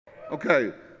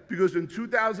Okay, because in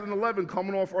 2011,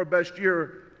 coming off our best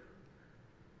year,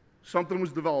 something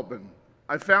was developing.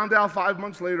 I found out 5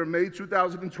 months later, May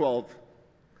 2012,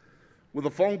 with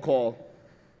a phone call,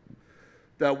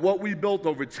 that what we built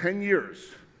over 10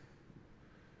 years,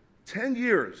 10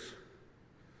 years,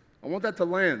 I want that to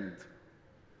land,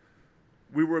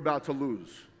 we were about to lose.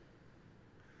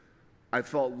 I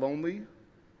felt lonely,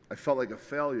 I felt like a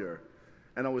failure,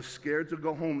 and I was scared to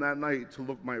go home that night to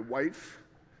look my wife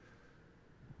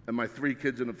and my 3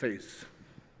 kids in the face.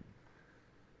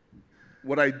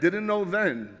 What I didn't know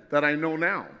then, that I know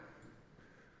now,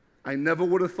 I never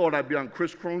would have thought I'd be on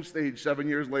Chris Krohn's stage 7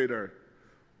 years later,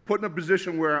 put in a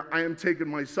position where I am taking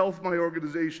myself, my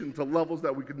organization, to levels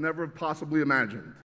that we could never have possibly imagined.